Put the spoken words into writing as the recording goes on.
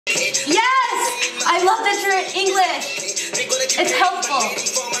love that you're in English. It's helpful.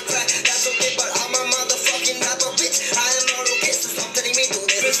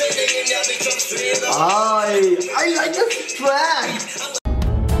 I like this track.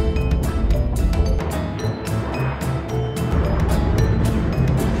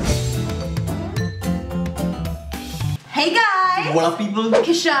 Hey guys! What up, people?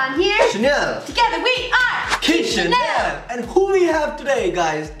 Kishan here. Kishanell. Together we are Kishanell. And who we have today,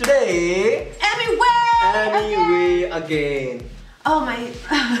 guys? Today, Emiway again. Oh my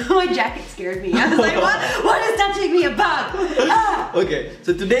jacket scared me. I was like, what is touching me about? Ah. Okay,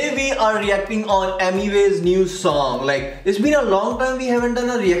 so today we are reacting on Emiway's new song. Like, it's been a long time we haven't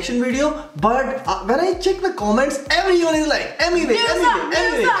done a reaction video, but when I check the comments, everyone is like, Emiway.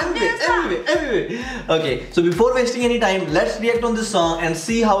 Okay, so before wasting any time, let's react on this song and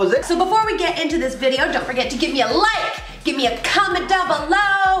see how is it. So before we get into this video, don't forget to give me a like, give me a comment down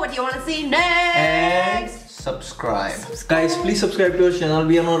below. What do you want to see next? And subscribe. Guys, please subscribe to our channel.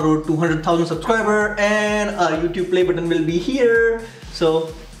 We are on road to 200,000 subscribers and our YouTube play button will be here.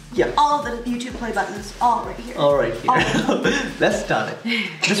 So, yeah. All the YouTube play buttons, all right here. All right here. Let's start it.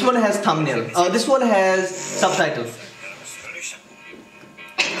 This one has thumbnail. This one has subtitles.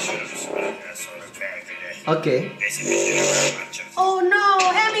 Okay. Oh no,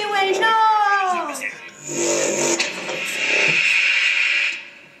 Emiway, no!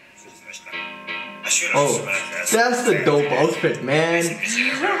 Oh, that's a dope outfit, man.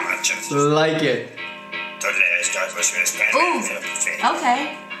 Like it. Ooh,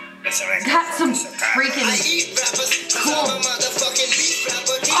 okay. Got some freaking cool.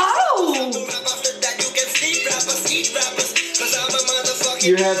 Oh!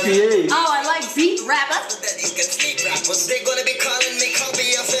 You happy? Oh, I like beat rappers.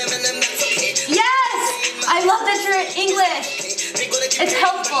 Yes! I love that you're in English. It's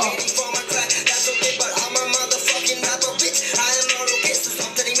helpful.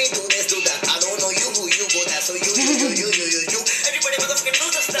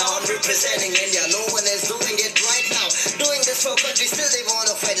 Representing India, no one is doing it right now. Doing this for country, still they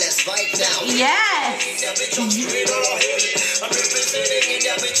wanna fight, let's fight now. Yes! I'm representing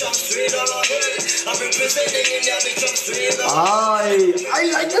India, bitch, I'm straight on a hill. I'm representing India, bitch, I'm straight on a hill. I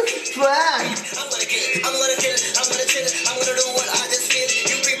like this track. I'm gonna kill, I'm gonna kill, I'm gonna chill, I'm gonna do what I just feel.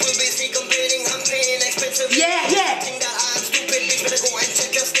 You people busy complaining, I'm paying expensive. Yeah, yeah. Think that I'm stupid, bitch, better go and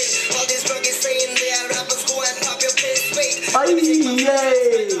check your skill. All these druggies saying they are rappers, go and pop your piss. Wait,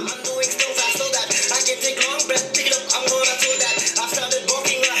 Yay!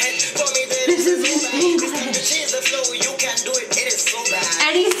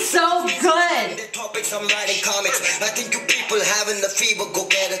 And he's so good. I'm writing comics. I think you people having the fever, go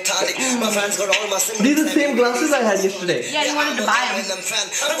get a tonic. My fans got all my symptoms. These are the same glasses I had yesterday. Yeah, you wanted to buy them.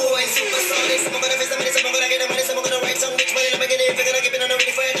 I'm going supersonic. Some gonna face some some gonna get money, some gonna write some rich money. I'm gonna get it, keep it on a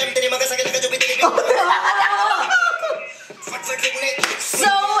ready for a time.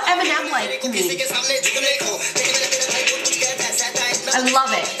 So Eminem-like to me. I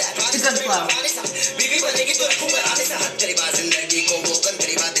love it. It's a good flow.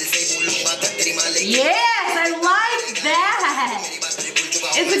 Yes, I like that.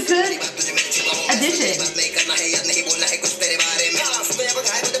 It's a good addition.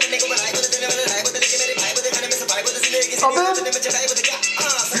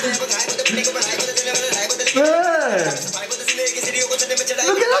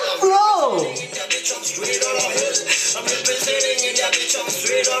 Look at that flow!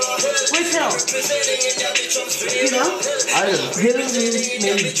 Which hill? You know? I don't know. Hill means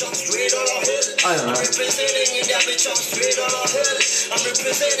maybe. I don't know.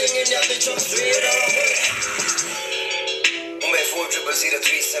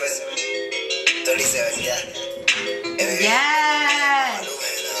 Yes!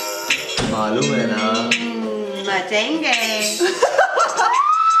 Malum hai na. Matenge.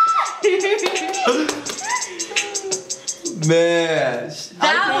 Man,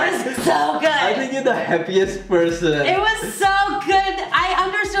 That was so good. I think you're the happiest person. It was so good. I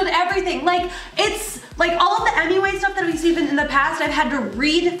understood everything. Like, it's like all of the Emiway stuff that we've seen in the past, I've had to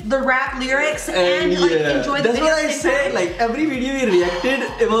read the rap lyrics and like enjoy the That's video. what I said. Like every video we reacted,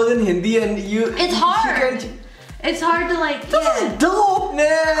 it was in Hindi and you. It's hard. It's hard to like. This is dope,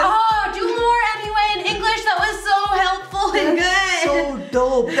 man. Oh, do more Emiway in English. That was so helpful and good. So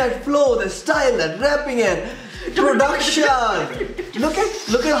dope. That flow, the style, that rapping and production. Look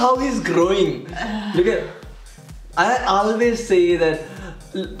at how he's growing. Look at. I always say that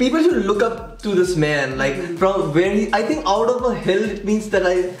people should look up to this man. Like from where he, I think out of a hill, it means that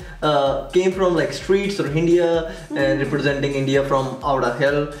I came from like streets or India and representing India from out a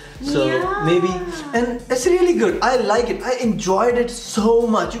hill. So maybe, and it's really good. I like it. I enjoyed it so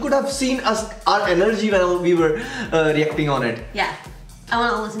much. You could have seen our energy when we were reacting on it. Yeah. I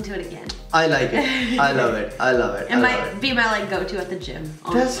want to listen to it again. I like it. I love it. I love it. It might be my like go-to at the gym.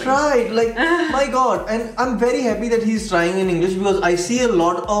 Honestly. That's right. Like my God, and I'm very happy that he's trying in English because I see a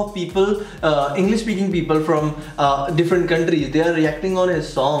lot of people, English-speaking people from different countries. They are reacting on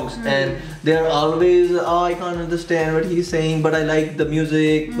his songs, and they are always, oh, I can't understand what he's saying, but I like the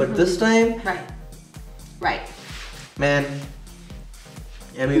music. But this time, right, man,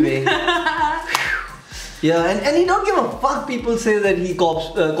 Emiway. Yeah, and he don't give a fuck. People say that he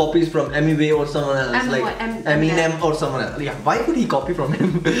copies from Emiway or someone else, Eminem or someone else. Yeah, why would he copy from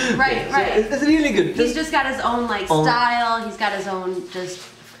him? Right, So it's really good. He's just got his own like style. He's got his own just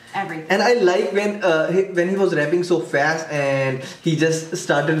everything. And I like when he was rapping so fast and he just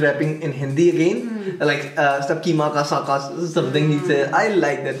started rapping in Hindi again, like "Sabki maa ka saka" something he said. I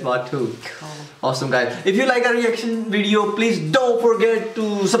like that part too. Cool. Awesome, guys. If you like our reaction video, please don't forget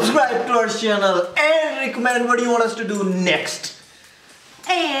to subscribe to our channel and recommend what you want us to do next.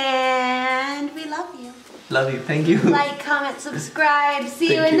 And we love you. Love you. Thank you. Like, comment, subscribe.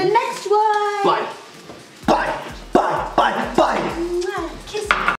 See you Thank in you. the next one.